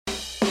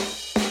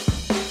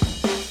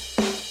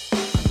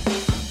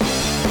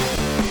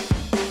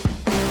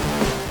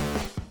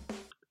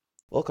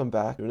Welcome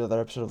back to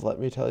another episode of Let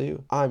Me Tell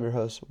You. I'm your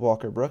host,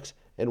 Walker Brooks,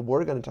 and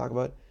we're going to talk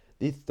about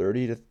the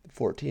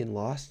 30-14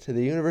 loss to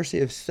the University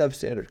of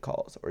Substandard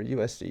College, or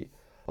USC,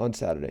 on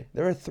Saturday.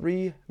 There are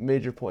three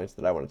major points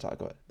that I want to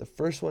talk about. The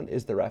first one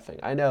is the reffing.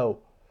 I know,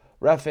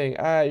 reffing,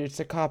 it's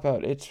a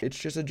cop-out. It's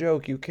just a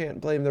joke. You can't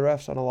blame the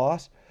refs on a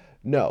loss.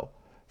 No.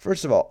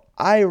 First of all,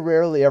 I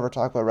rarely ever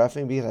talk about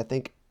reffing because I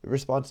think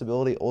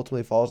responsibility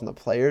ultimately falls on the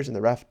players and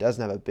the ref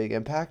doesn't have a big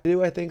impact.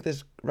 Do I think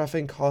this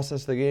reffing cost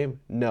us the game?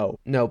 No,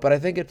 but I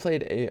think it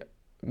played a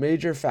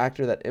major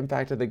factor that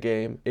impacted the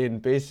game in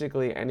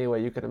basically any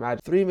way you can imagine.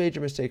 Three major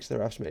mistakes the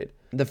refs made.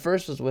 The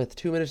first was with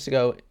 2 minutes to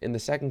go in the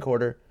second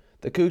quarter.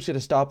 The Cougs get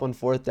a stop on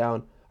fourth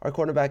down. Our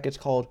cornerback gets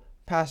called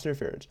pass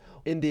interference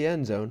in the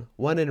end zone,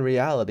 when in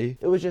reality,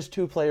 it was just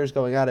two players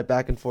going at it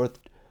back and forth,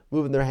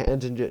 moving their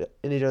hands in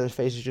each other's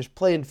faces, just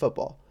playing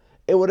football.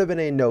 It would have been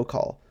a no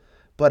call.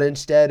 But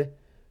instead,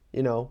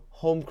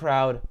 home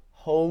crowd,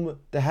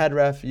 the head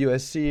ref,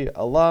 USC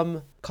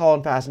alum,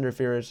 calling pass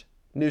interference,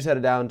 new set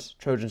of downs,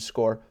 Trojans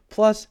score.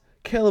 Plus,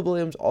 Caleb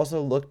Williams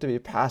also looked to be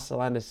past the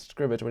line of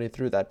scrimmage when he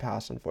threw that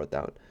pass on fourth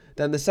down.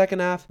 Then the second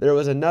half, there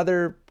was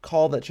another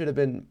call that should have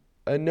been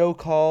a no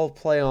call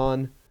play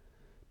on.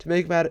 To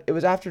make matter, it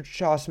was after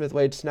Shaw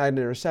Smith-Wade snagged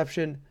an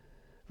interception.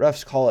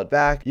 Refs call it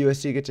back.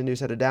 USC gets a new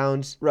set of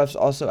downs. Refs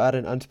also add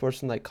an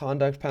unsportsmanlike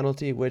conduct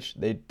penalty, which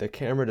the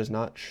camera does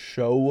not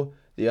show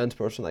the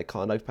unsportsmanlike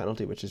conduct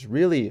penalty, which is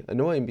really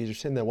annoying because you're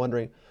sitting there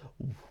wondering,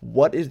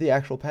 what is the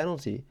actual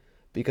penalty?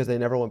 Because they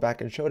never went back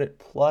and showed it.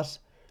 Plus,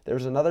 there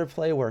was another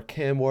play where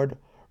Cam Ward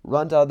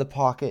runs out of the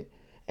pocket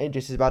and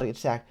just is about to get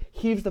sacked,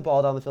 heaves the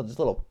ball down the field, just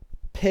a little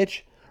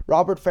pitch.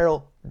 Robert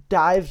Farrell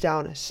dives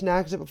down,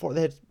 snags it before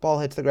the ball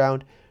hits the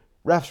ground.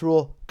 Refs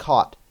rule,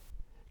 caught.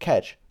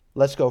 Catch.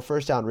 Let's go.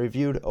 First down.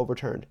 Reviewed.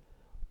 Overturned.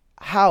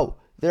 How?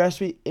 There has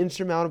to be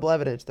insurmountable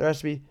evidence. There has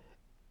to be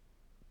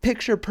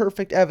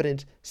picture-perfect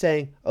evidence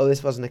saying, oh,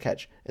 this wasn't a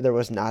catch. And there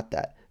was not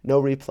that. No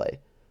replay.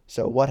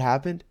 So what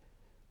happened?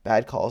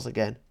 Bad calls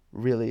again.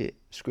 Really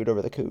screwed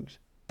over the Cougs.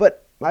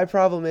 But my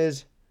problem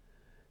is,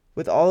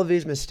 with all of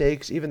these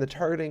mistakes, even the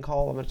targeting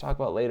call I'm going to talk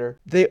about later,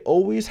 they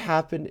always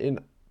happen in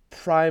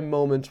prime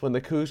moments when the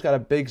Cougs got a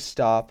big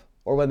stop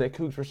or when the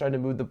Cougs were starting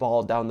to move the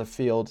ball down the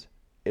field.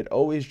 It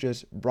always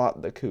just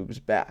brought the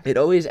Cougs back. It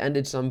always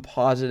ended some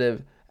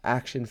positive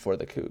action for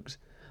the Cougs.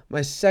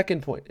 My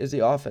second point is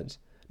the offense.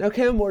 Now,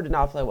 Cam Ward did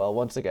not play well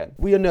once again.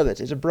 We know this.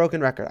 It's a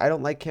broken record. I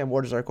don't like Cam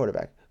Ward as our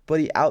quarterback,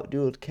 but he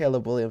outdueled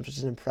Caleb Williams, which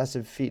is an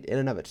impressive feat in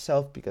and of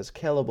itself because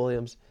Caleb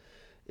Williams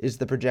is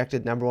the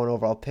projected number one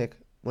overall pick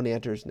when he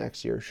enters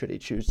next year, should he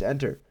choose to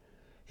enter.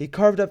 He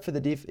carved up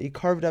the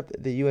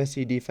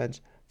USC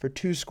defense for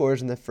 2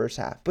 scores in the first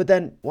half. But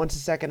then, once the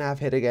second half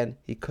hit again,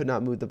 he could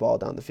not move the ball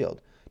down the field.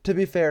 To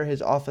be fair,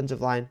 his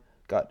offensive line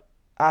got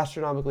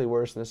astronomically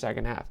worse in the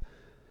second half.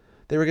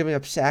 They were giving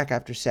up sack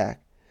after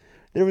sack.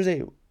 There was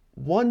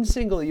one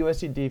single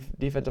USC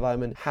defensive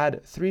lineman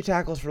had 3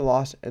 tackles for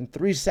loss and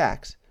 3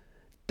 sacks.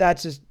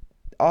 That's just,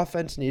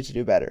 offense needs to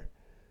do better.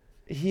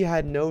 He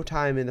had no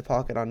time in the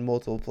pocket on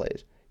multiple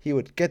plays. He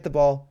would get the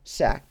ball,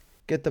 sack,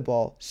 get the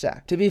ball,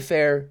 sack. To be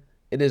fair,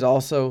 it is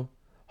also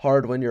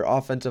hard when your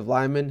offensive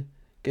lineman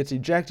gets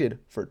ejected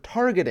for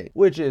targeting,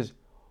 which is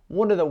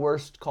one of the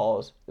worst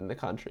calls in the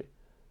country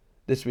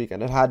this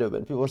weekend. It had to have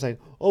been. People were saying,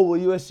 oh, well,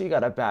 USC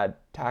got a bad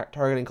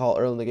targeting call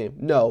early in the game.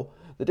 No.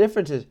 The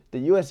difference is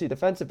the USC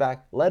defensive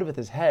back led with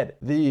his head.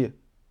 And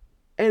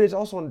it's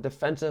also on a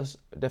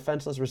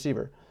defenseless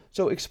receiver.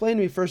 So explain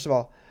to me, first of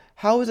all,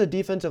 how is a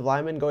defensive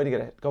lineman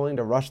going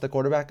to rush the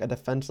quarterback, a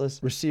defenseless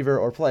receiver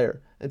or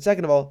player? And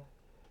second of all,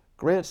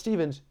 Grant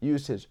Stevens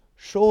used his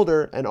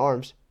shoulder and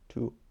arms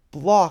to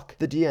block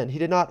the DN. He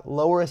did not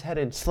lower his head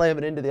and slam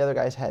it into the other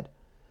guy's head.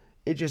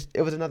 It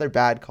was another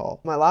bad call.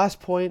 My last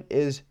point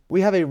is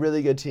we have a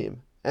really good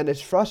team, and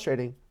it's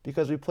frustrating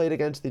because we played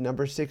against the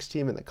number 6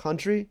 team in the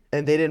country,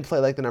 and they didn't play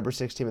like the number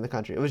 6 team in the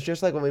country. It was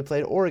just like when we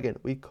played Oregon.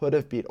 We could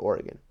have beat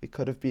Oregon. We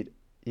could have beat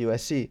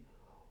USC.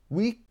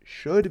 We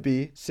should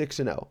be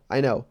 6-0. I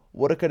know.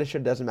 Woulda, coulda,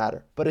 shoulda doesn't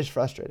matter, but it's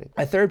frustrating.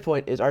 My third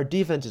point is our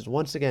defense is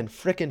once again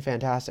freaking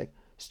fantastic.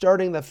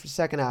 Starting the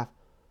second half,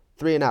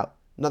 3 and out,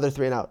 another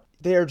 3 and out.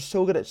 They are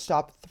so good at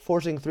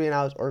forcing 3 and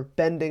outs or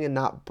bending and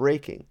not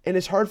breaking. And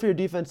it's hard for your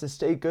defense to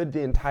stay good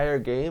the entire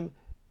game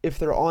if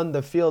they're on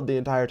the field the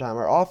entire time.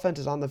 Our offense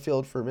is on the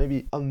field for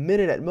maybe a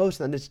minute at most,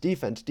 and then it's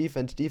defense.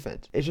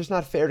 It's just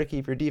not fair to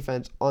keep your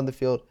defense on the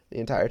field the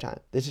entire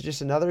time. This is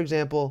just another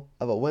example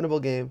of a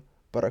winnable game,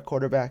 but our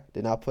quarterback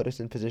did not put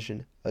us in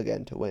position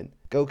again to win.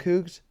 Go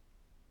Cougs.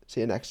 See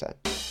you next time.